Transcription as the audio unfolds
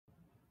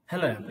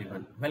Hello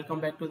everyone,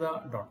 welcome back to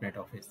the .NET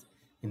Office.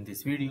 In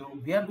this video,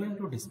 we are going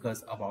to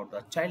discuss about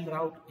the child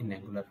route in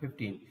Angular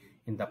 15.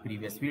 In the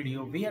previous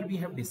video, where we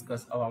have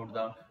discussed about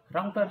the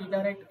router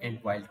redirect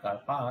and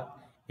wildcard path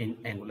in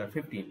Angular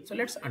 15. So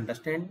let's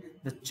understand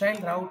the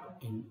child route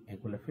in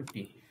Angular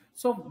 15.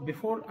 So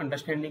before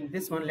understanding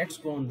this one, let's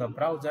go on the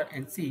browser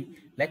and see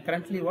like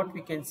currently what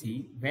we can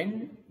see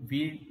when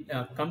we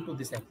come to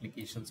this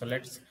application. So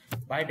let's,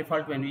 by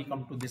default, when we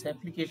come to this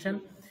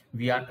application,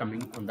 we are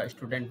coming on the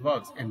student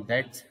works, and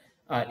that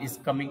is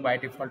coming by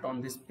default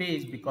on this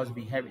page because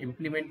we have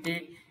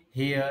implemented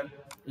here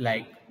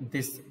like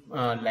this,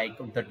 like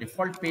the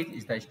default page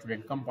is the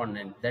student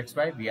component. That's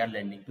why we are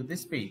landing to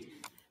this page.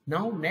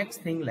 Now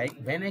next thing, like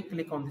when I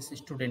click on this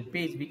student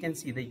page, we can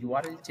see the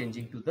URL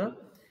changing to the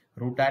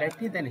root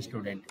directory then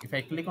student. If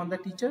I click on the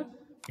teacher,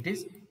 it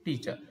is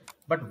teacher.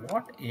 But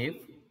what if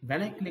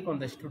when I click on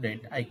the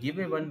student, I give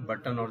a one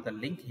button or the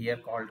link here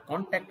called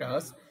contact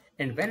us,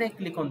 and when I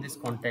click on this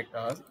contact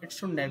us, it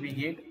should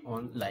navigate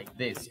on like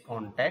this,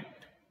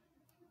 contact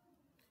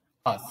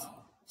us.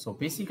 So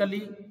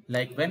basically,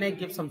 like when I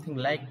give something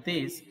like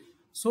this,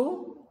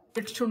 so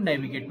it should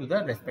navigate to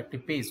the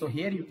respective page. So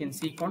here you can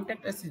see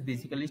contact us is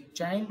basically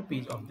child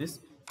page of this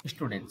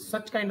student.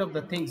 Such kind of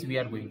the things we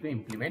are going to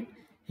implement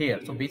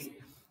here.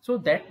 So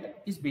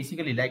that is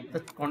basically like the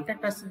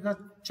contact us is the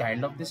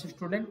child of this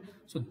student.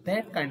 So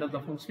that kind of the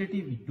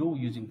functionality we do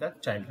using the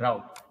child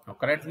route. Now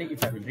currently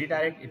if I will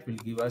redirect, it will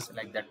give us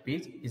like that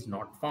page is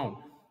not found.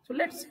 So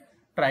let's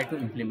try to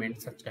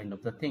implement such kind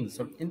of the things.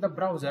 So in the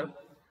browser,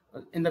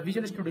 in the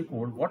Visual Studio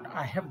Code, what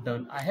I have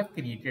done, I have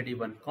created a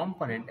one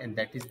component, and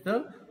that is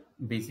the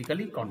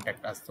basically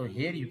contact us. So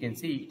here you can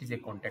see it is a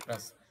contact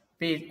us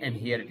page, and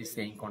here it is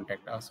saying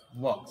contact us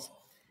works.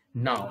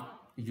 Now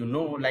you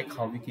know like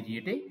how we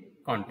create a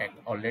contact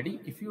already.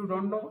 If you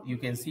don't know, you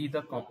can see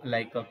the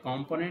like a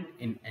component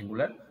in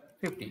Angular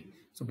 15.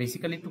 So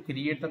basically to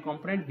create the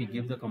component, we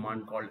give the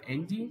command called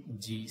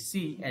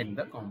ng-gc and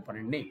the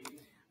component name.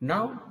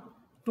 Now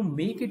to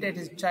make it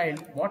as a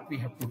child, what we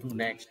have to do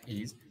next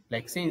is,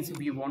 like since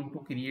we want to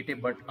create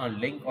a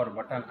link or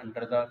button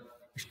under the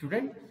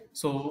student,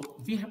 so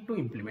we have to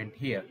implement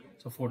here.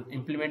 So for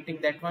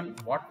implementing that one,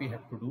 what we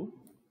have to do,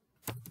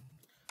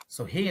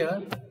 so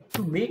here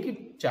to make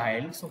it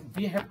child, so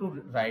we have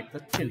to write the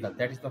children.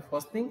 That is the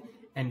first thing.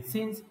 And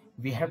since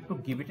we have to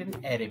give it an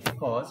array,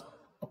 because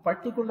a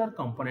particular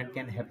component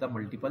can have the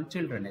multiple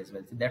children as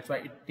well. So that's why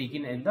it's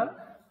taken in the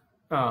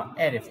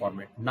array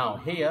format. Now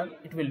here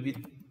it will be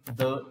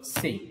the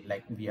same,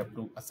 like we have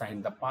to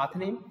assign the path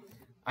name.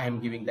 I am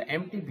giving the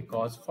empty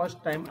because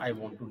first time I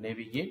want to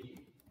navigate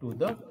to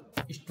the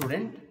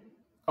student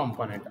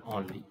component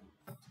only.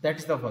 That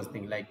is the first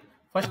thing. Like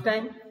first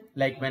time,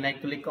 like when I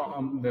click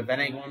on, when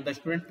I go on the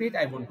student page,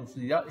 I want to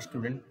see the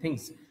student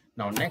things.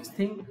 Now next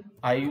thing,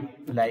 I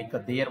like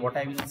there what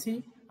I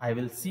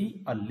will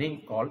see a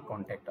link called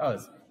contact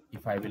us.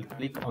 If I will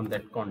click on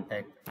that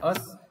contact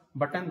us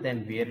button,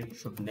 then where it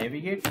should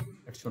navigate,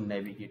 it should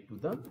navigate to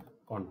the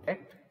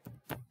contact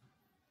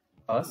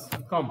us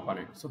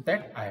component. So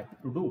that I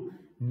have to do.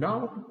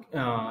 Now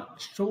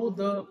show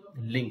the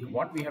link,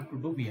 what we have to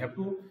do, we have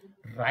to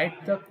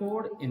write the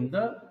code in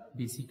the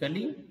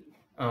basically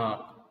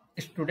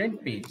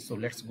student page. So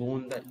let's go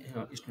on the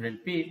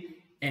student page,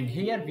 and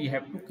here we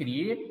have to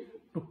create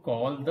to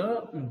call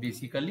the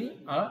basically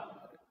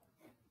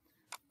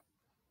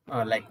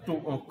like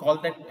to call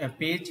that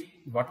page.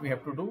 What we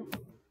have to do,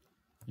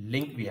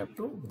 link we have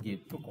to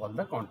give to call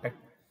the contact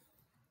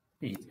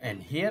page.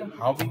 And here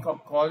how we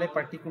call a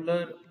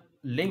particular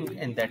link,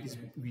 and that is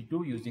we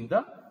do using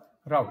the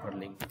router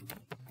link,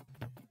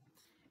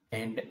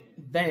 and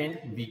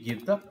then we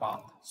give the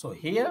path. So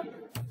here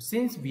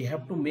since we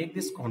have to make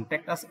this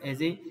contact us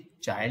as a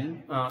child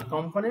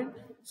component,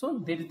 so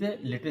there is a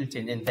little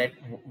change, and that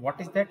what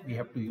is that, we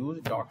have to use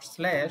dot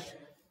slash,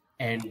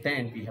 and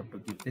then we have to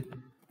give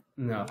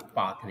the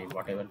path name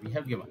whatever we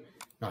have given.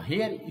 Now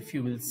here if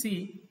you will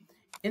see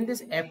in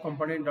this app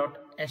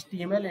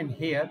component.html, and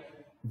here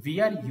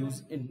we are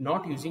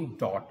not using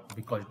dot,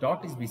 because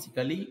dot is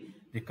basically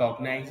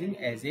recognizing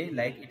as a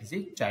like it is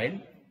a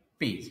child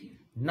page.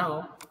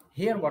 Now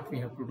here what we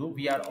have to do,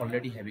 we are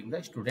already having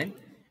the student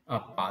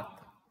path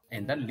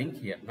and the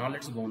link here. Now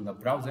let's go on the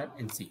browser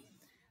and see.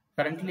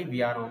 Currently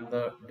we are on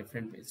the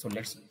different page. So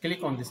let's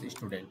click on this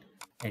student,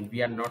 and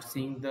we are not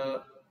seeing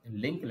the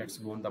link. Let's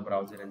go on the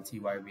browser and see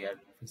why we are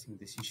facing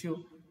this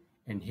issue.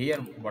 And here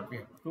what we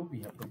have to do,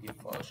 we have to give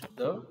first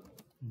the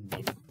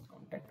name,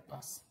 contact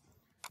us.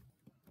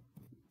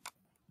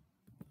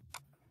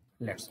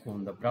 Let's go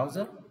on the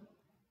browser.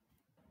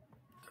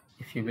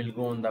 If you will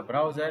go on the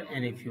browser,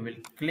 and if you will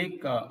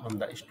click on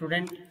the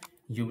student,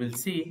 you will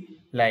see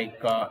like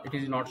it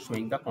is not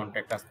showing the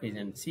contact us page,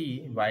 and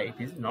see why it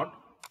is not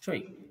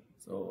showing.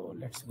 So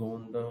let's go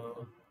on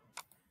the,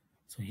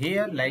 so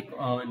here like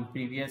in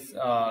previous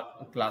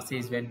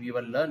classes when we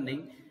were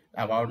learning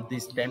about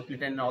this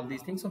template and all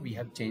these things, so we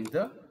have changed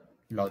the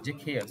logic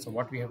here. So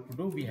what we have to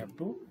do, we have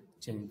to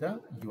change the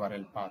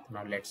URL path.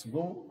 Now let's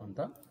go on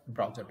the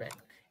browser back,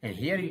 and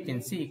here you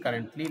can see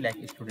currently like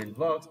student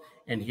works,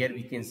 and here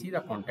we can see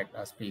the contact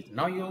us page.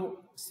 Now you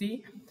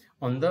see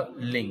on the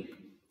link,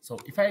 so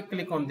if I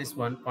click on this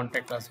one,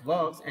 contact us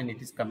works, and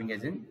it is coming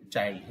as in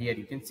child. Here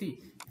you can see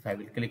if I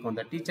will click on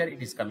the teacher,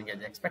 it is coming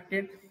as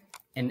expected,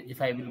 and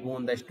if I will go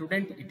on the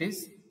student, it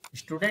is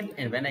student,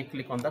 and when I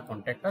click on the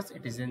contact us,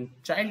 it is in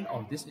child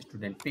of this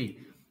student page.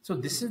 So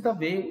this is the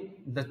way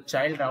the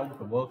child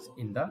route works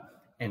in the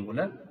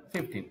Angular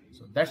 15.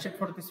 So that's it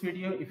for this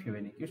video. If you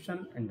have any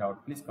question and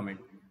doubt, please comment.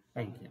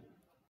 Thank you.